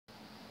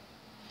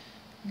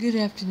Good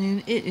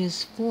afternoon. It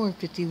is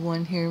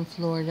 4:51 here in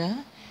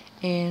Florida,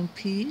 and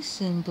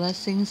peace and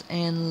blessings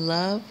and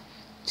love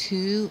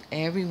to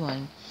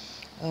everyone.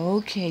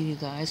 Okay, you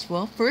guys.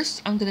 Well,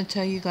 first I'm going to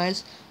tell you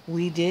guys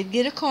we did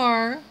get a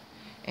car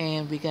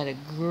and we got a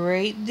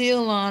great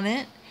deal on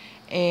it.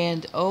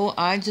 And oh,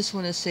 I just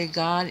want to say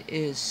God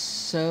is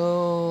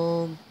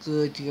so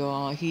good,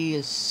 y'all. He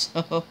is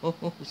so,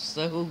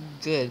 so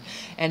good.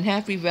 And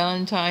happy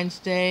Valentine's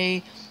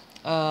Day.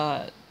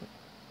 Uh,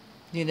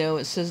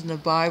 it says in the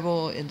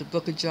Bible, in the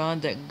book of John,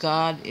 that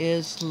God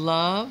is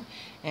love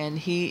and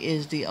He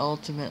is the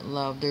ultimate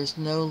love. There's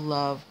no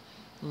love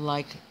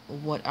like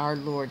what our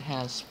Lord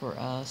has for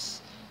us.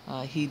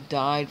 He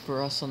died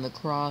for us on the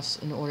cross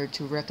in order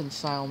to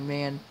reconcile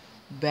man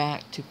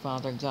back to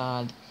Father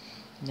God.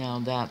 Now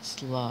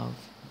that's love.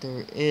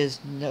 There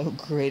is no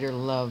greater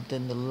love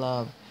than the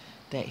love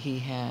that He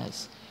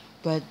has.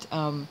 But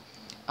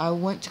I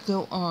want to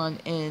go on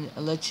and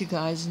let you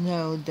guys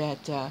know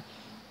that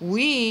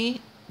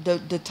we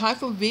the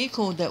type of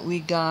vehicle that we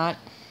got.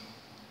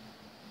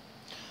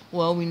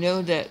 Well, we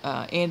know that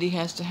Andy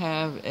has to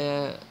have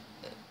a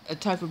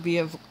type of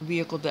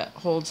vehicle that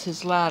holds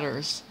his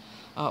ladders,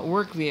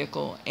 work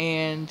vehicle.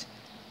 And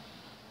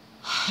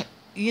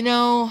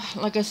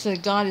like I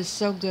said, God is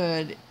so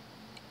good.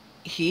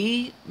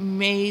 He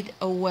made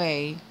a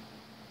way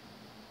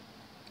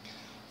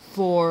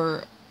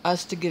for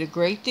us to get a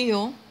great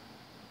deal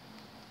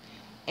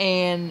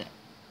and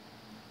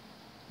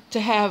to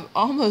have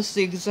almost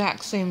the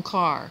exact same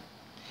car.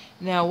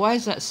 Now, why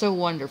is that so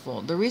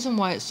wonderful? The reason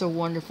why it's so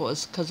wonderful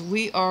is because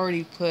we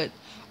already put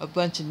a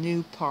bunch of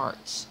new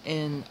parts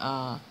in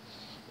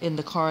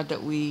the car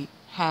that we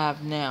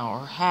have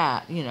now, or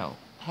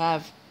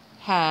have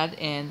had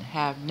and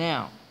have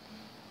now,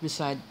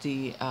 beside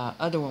the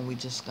other one we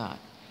just got.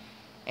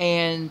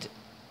 And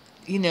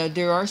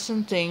there are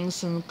some things,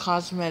 some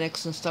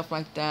cosmetics and stuff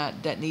like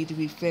that that need to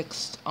be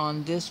fixed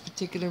on this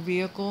particular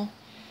vehicle.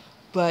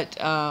 But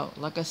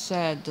like I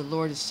said, the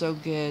Lord is so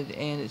good,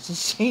 and it's the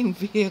same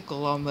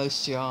vehicle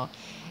almost, y'all.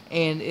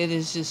 And it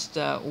is just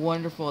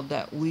wonderful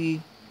that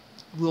we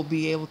will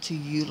be able to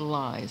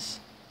utilize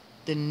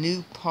the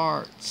new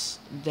parts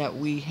that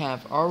we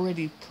have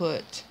already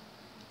put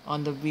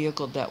on the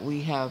vehicle that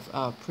we have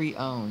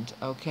pre-owned.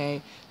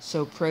 Okay,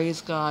 so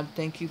praise God.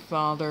 Thank you,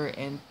 Father,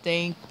 and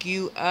thank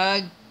you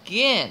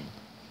again,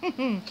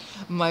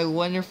 my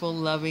wonderful,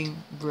 loving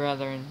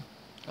brethren.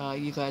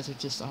 You guys are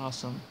just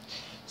awesome.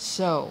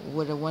 So,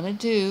 what I want to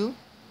do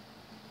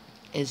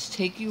is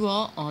take you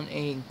all on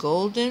a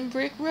golden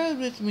brick road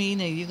with me.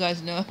 Now, you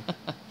guys know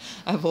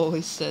I've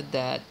always said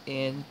that,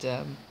 and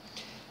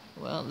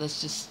well,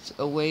 that's just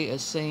a way of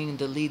saying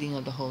the leading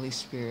of the Holy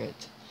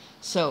Spirit.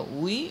 So,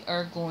 we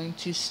are going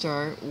to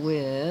start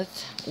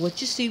with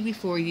what you see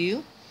before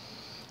you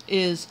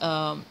is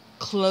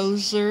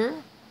Closer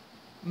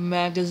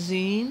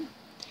magazine,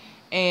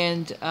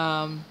 and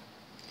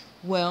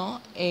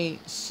well, a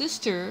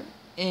sister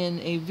in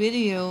a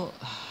video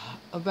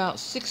about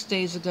 6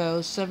 days ago,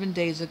 7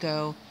 days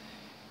ago,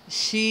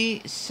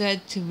 she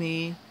said to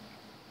me,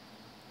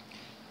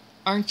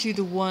 "Aren't you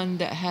the one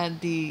that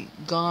had the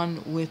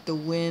Gone with the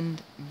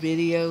Wind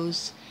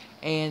videos?"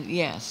 And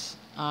yes,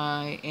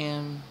 I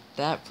am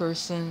that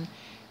person.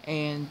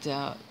 And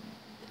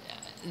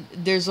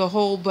there's a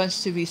whole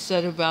bunch to be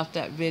said about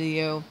that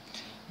video.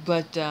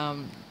 But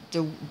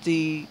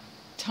the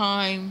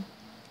time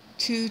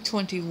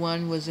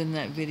 2:21 was in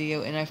that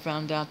video, and I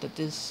found out that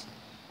this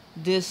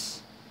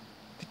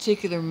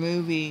particular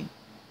movie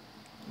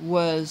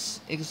was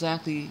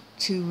exactly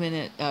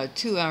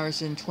 2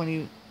 hours and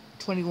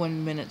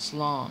 21 minutes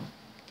long.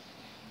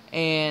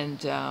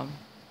 And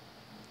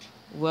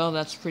well,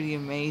 that's pretty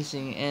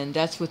amazing, and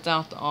that's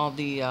without all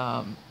the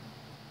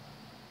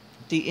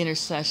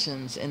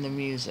intercessions and the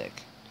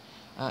music,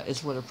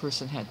 is what a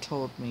person had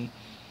told me.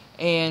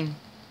 And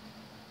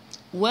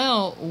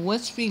well,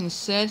 what's being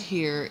said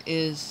here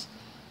is,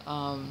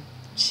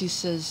 she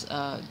says,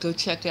 go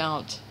check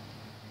out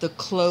the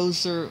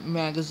Closer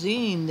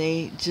magazine.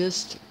 They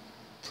just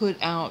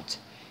put out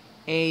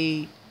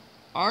a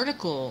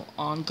article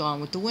on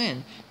Gone with the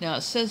Wind. Now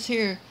it says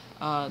here,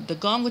 the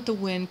Gone with the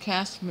Wind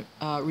cast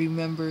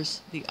remembers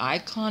the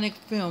iconic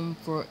film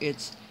for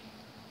its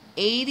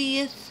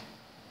 80th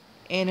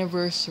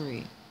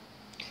anniversary.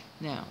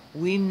 Now,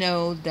 we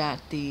know that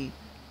the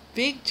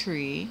fig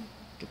tree,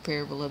 the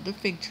parable of the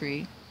fig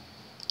tree,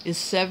 is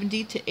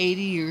 70 to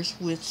 80 years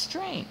with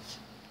strength.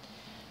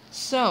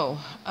 So,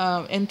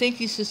 and thank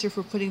you, sister,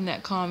 for putting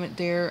that comment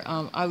there.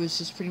 I was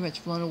just pretty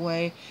much blown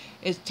away.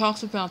 It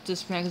talks about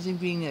this magazine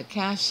being a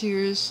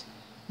cashier's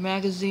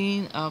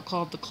magazine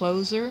called The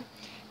Closer.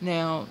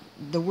 Now,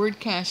 the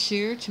word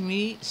cashier to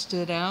me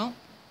stood out.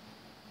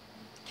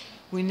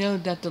 We know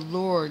that the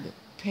Lord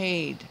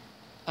paid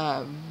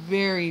a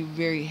very,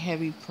 very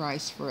heavy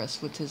price for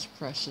us with His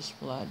precious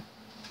blood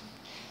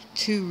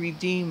to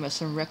redeem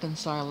us and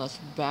reconcile us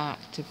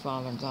back to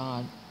Father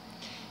God.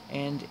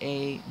 And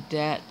a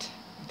debt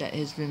that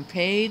has been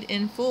paid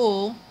in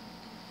full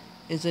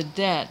is a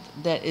debt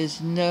that is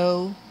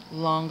no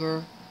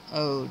longer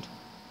owed.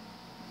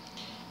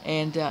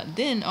 And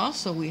then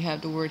also we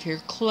have the word here,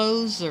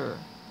 closer.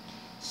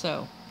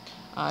 So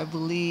I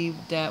believe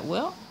that,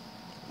 well,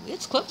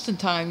 it's closing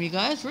time, you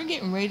guys. We're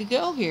getting ready to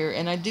go here.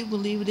 And I do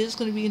believe it is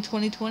going to be in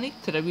 2020.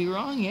 Could I be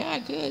wrong? Yeah, I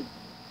could.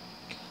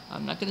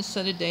 I'm not going to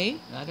set a date.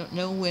 I don't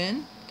know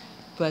when.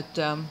 But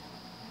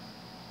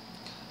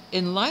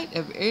in light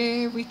of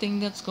everything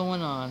that's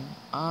going on,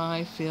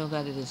 I feel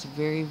that it is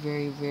very,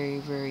 very, very,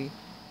 very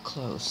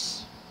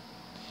close.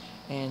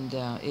 And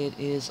it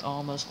is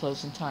almost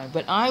closing time.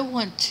 But I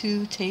want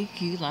to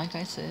take you, like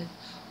I said,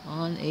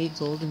 on a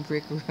golden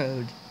brick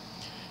road.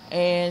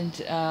 And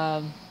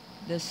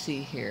let's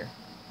see here.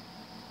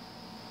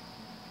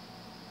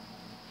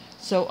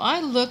 So I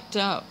looked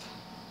up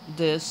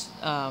this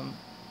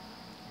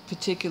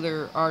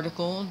particular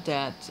article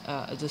that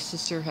the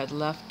sister had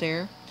left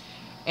there,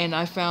 and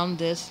I found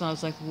this, and I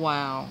was like,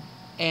 wow.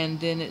 And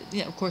then,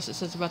 of course, it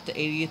says about the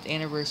 80th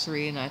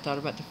anniversary, and I thought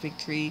about the fig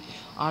tree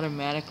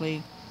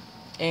automatically.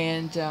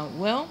 And,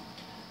 well,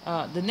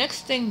 the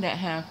next thing that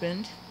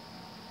happened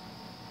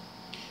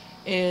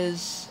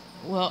is,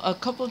 well, a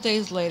couple of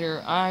days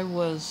later, I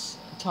was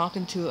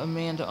talking to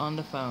Amanda on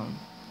the phone.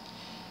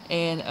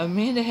 And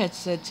Amanda had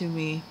said to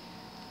me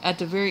at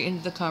the very end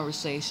of the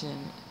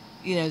conversation,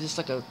 just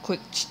like a quick,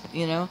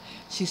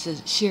 she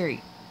says,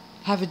 Sherry,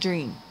 have a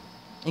dream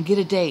and get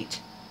a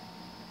date.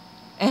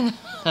 And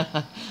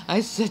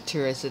I said to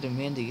her, I said,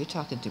 Amanda, you're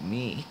talking to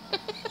me.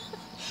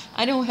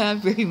 I don't have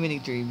very many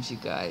dreams, you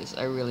guys.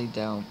 I really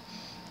don't.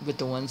 But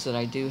the ones that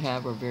I do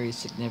have are very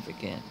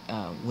significant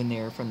when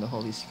they're from the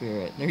Holy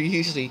Spirit. They're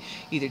usually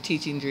either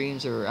teaching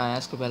dreams, or I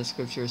ask about a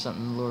scripture or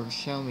something the Lord will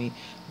show me.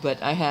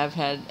 But I have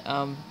had,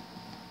 I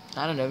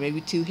don't know, maybe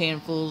 2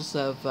 handfuls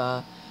of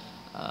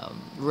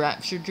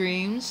rapture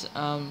dreams.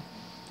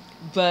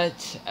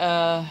 But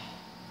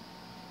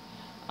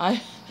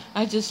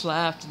I just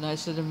laughed, and I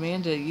said,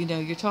 Amanda,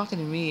 you're talking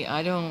to me.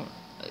 I don't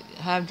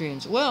have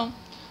dreams. Well,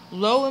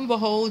 lo and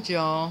behold,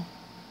 y'all,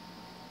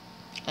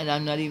 and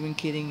I'm not even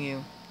kidding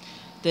you,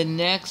 the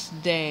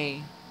next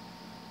day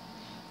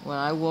when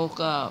I woke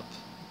up,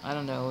 I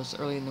don't know, it was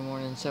early in the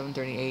morning,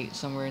 7:38,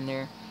 somewhere in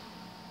there,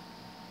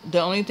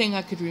 the only thing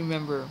I could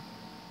remember,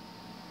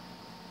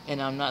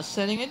 and I'm not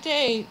setting a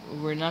date,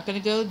 we're not going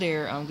to go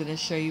there, I'm going to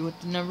show you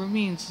what the number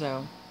means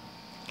though.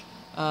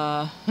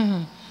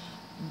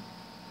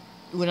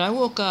 When I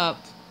woke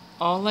up,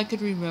 all I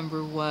could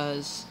remember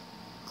was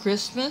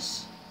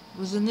Christmas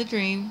was in the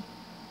dream,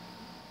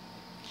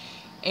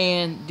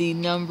 and the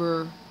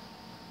number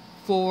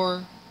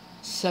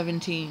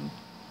 417.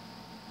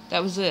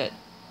 That was it.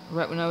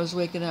 Right when I was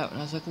waking up, and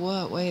I was like,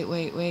 "What? Wait!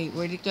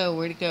 Where'd it go?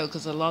 Where'd it go?"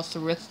 Because I lost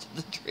the rest of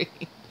the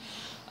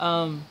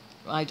dream.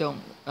 I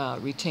don't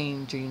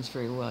retain dreams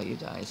very well, you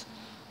guys.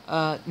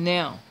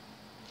 Now,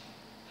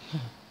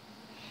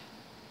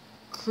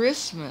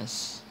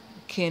 Christmas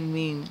can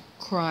mean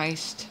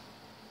Christ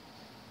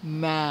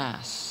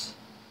Mass,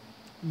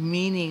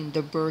 meaning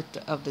the birth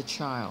of the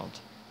child.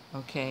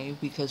 Okay,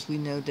 because we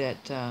know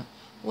that,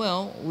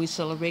 well, we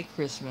celebrate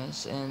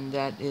Christmas, and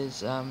that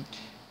is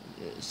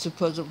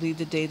supposedly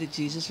the day that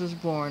Jesus was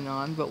born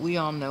on, but we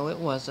all know it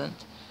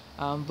wasn't.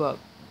 But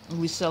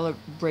we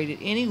celebrate it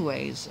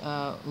anyways,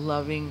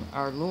 loving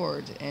our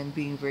Lord and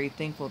being very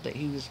thankful that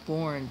he was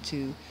born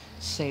to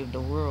save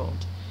the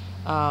world.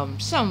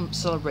 Some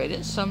celebrate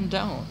it, some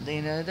don't.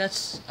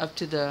 That's up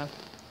to the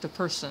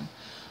person.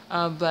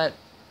 But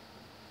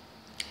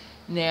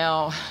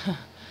now,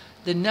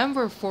 the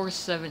number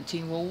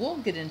 417, well, we'll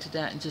get into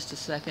that in just a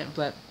second,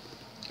 but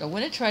I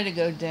want to try to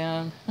go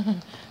down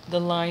the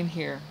line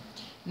here.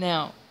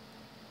 Now,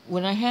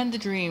 when I had the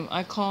dream,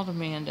 I called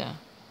Amanda.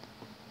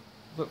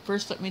 But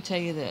first, let me tell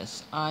you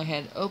this. I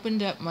had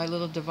opened up my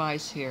little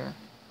device here,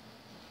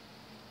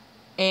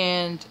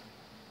 and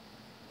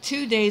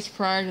 2 days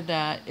prior to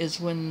that is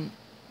when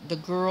the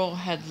girl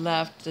had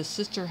left, the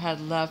sister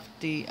had left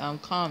the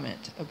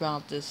comment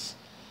about this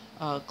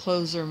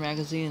Closer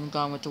magazine,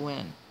 Gone with the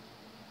Wind.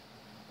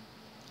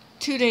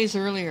 2 days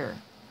earlier.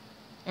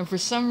 And for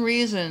some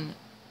reason,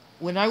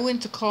 when I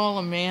went to call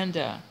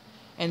Amanda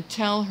and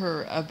tell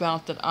her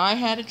about that I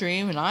had a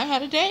dream and I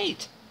had a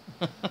date.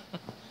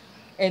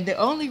 And the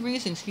only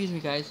reason, excuse me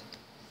guys,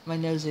 my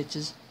nose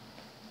itches.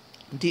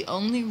 The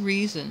only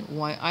reason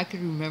why I could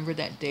remember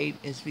that date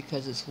is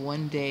because it's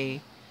one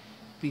day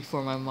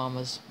before my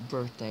mama's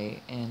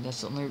birthday. And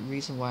that's the only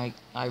reason why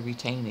I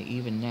retain it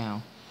even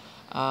now.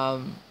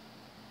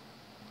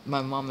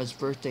 My mama's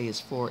birthday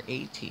is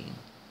 4/18.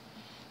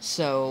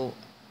 So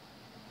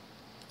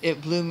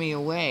it blew me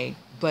away.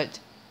 But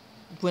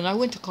when I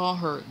went to call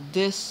her,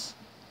 this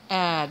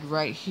ad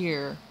right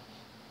here,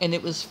 and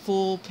it was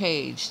full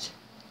paged,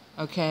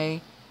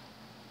 okay,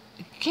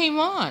 it came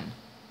on.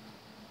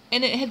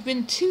 And it had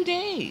been 2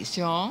 days,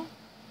 y'all.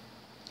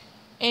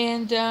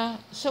 And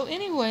so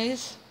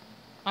anyways,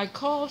 I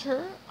called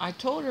her. I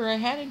told her I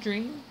had a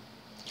dream.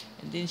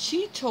 And then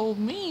she told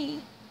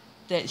me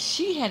that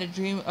she had a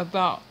dream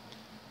about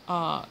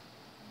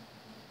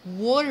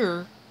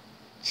water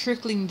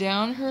trickling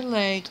down her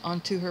leg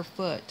onto her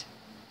foot.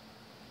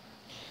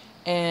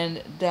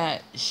 and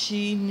that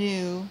she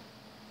knew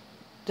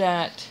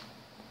that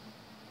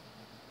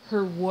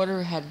her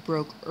water had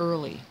broke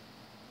early.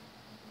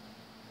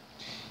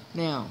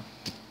 Now,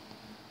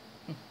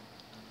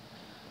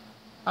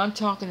 I'm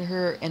talking to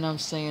her and I'm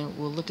saying,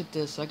 well, look at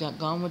this. I got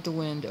Gone with the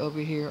Wind over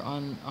here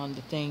on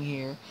the thing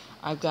here.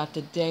 I've got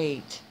the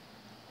date.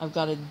 I've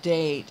got a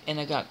date, and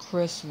I got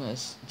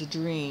Christmas, The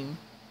Dream,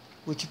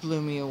 which blew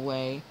me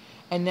away.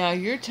 And now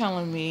you're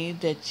telling me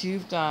that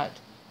you've got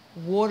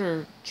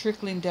water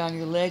trickling down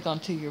your leg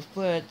onto your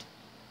foot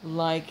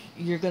like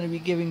you're going to be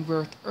giving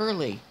birth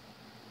early.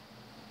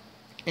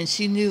 And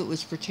she knew it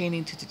was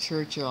pertaining to the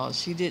church, y'all.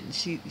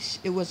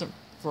 It wasn't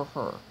for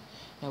her.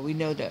 Now, we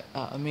know that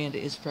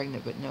Amanda is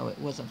pregnant, but no, it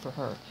wasn't for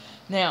her.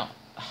 Now,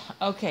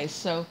 okay,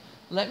 so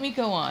let me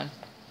go on.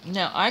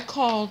 Now, I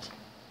called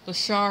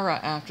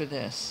Lashara after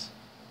this,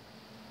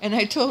 and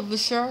I told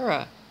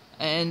Lashara,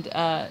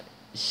 and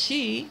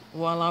she,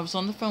 while I was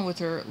on the phone with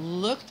her,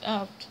 looked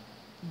up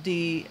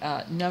the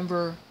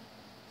number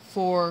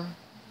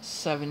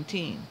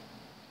 417.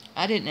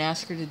 I didn't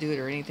ask her to do it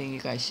or anything,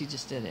 you guys. She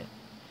just did it.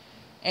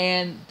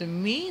 And the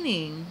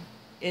meaning,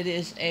 it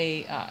is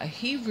a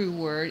Hebrew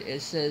word.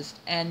 It says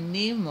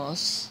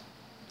animos,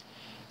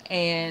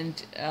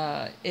 and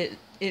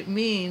it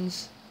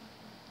means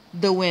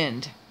the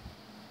wind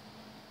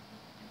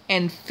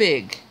and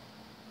fig.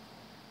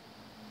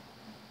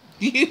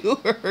 You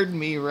heard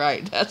me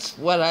right. That's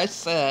what I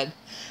said.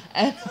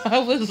 And I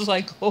was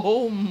like,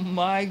 oh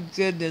my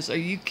goodness, are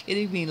you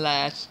kidding me,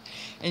 Lash?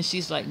 And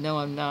she's like, no,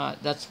 I'm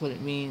not. That's what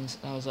it means.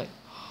 And I was like,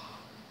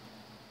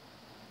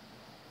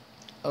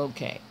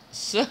 okay.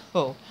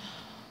 So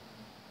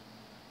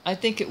I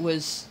think it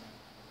was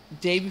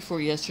day before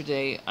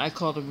yesterday, I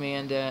called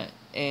Amanda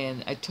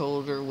and I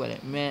told her what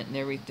it meant and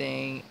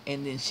everything.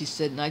 And then she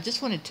said, and I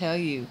just want to tell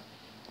you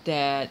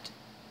that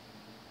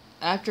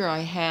after I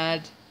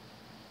had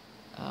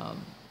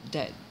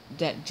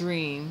that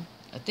dream,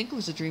 I think it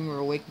was a dream or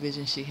awake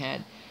vision she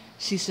had,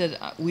 she said,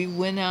 we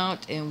went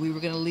out and we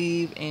were going to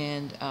leave,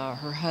 and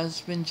her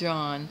husband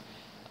John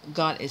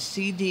got a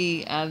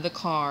CD out of the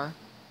car,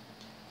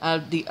 out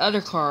of the other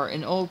car,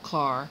 an old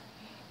car,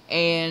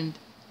 and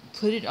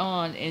put it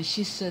on. And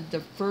she said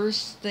the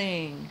first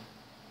thing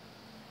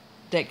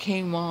that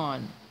came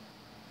on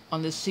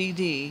the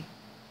CD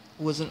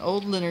was an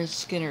old Leonard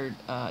Skinner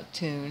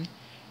tune,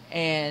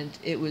 and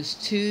it was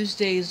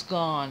Tuesday's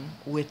Gone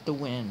with the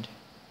Wind.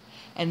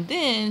 And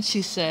then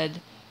she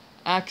said,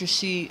 after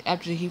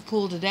he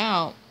pulled it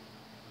out,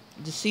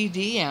 the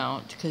CD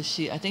out, because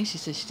I think she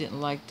said she didn't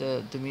like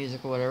the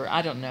music or whatever,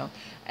 I don't know.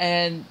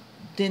 And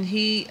then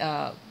he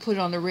put it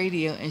on the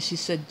radio, and she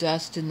said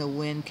Dust in the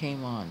Wind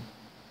came on.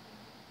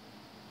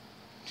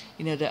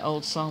 You know that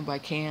old song by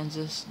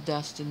Kansas,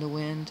 Dust in the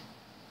Wind?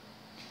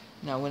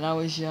 Now, when I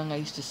was young, I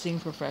used to sing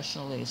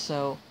professionally,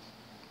 so,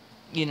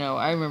 you know,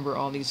 I remember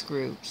all these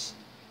groups.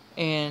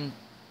 And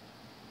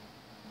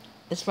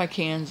it's by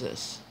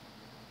Kansas.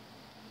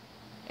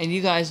 And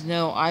you guys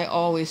know I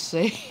always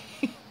say,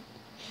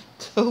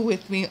 go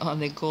with me on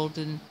the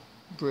golden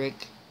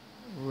brick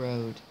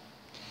road.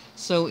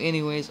 So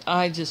anyways,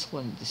 I just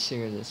wanted to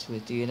share this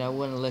with you, and I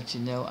want to let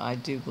you know I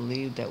do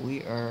believe that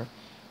we are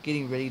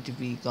getting ready to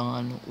be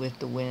gone with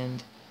the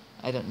wind.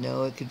 I don't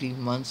know, it could be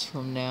months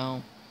from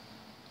now,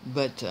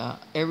 but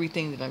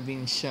everything that I'm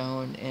being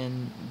shown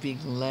and being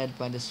led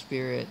by the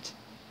Spirit,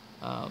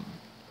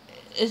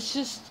 it's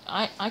just,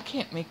 I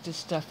can't make this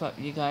stuff up,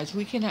 you guys.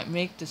 We cannot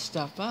make this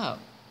stuff up.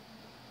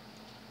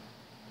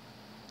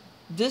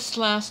 This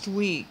last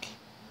week,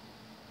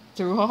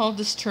 through all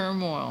this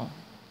turmoil,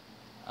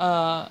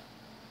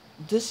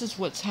 this is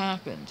what's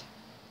happened.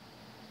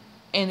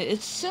 And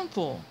it's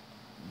simple,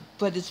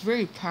 but it's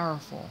very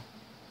powerful.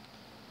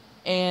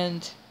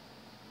 And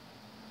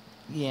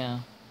yeah,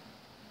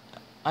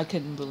 I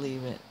couldn't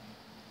believe it.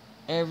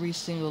 Every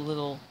single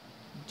little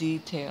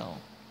detail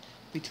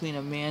between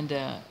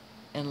Amanda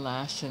and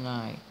Lash and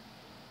I.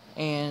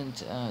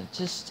 And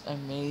just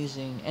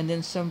amazing. And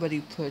then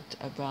somebody put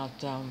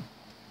about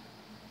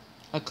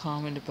a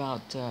comment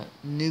about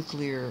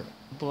nuclear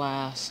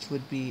blast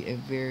would be a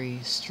very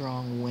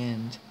strong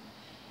wind.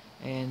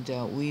 And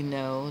we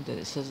know that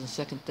it says in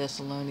 2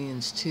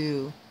 Thessalonians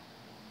 2:7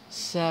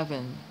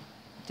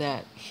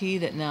 that he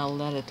that now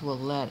letteth will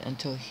let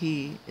until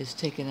he is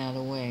taken out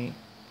away.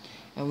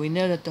 And we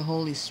know that the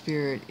Holy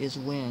Spirit is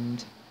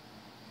wind.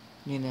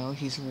 You know,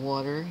 he's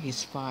water,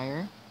 he's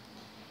fire.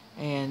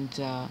 And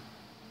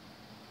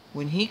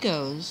when he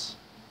goes,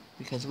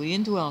 because we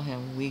indwell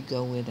him, we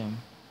go with him.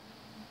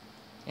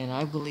 And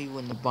I believe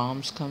when the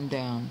bombs come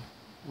down,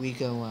 we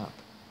go up.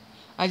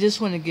 I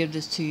just want to give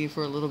this to you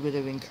for a little bit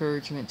of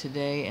encouragement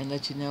today and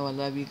let you know I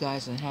love you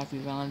guys and happy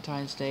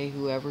Valentine's Day,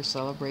 whoever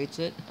celebrates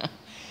it.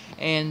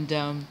 And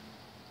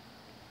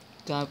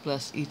God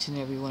bless each and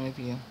every one of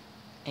you.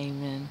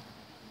 Amen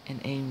and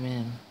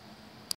amen.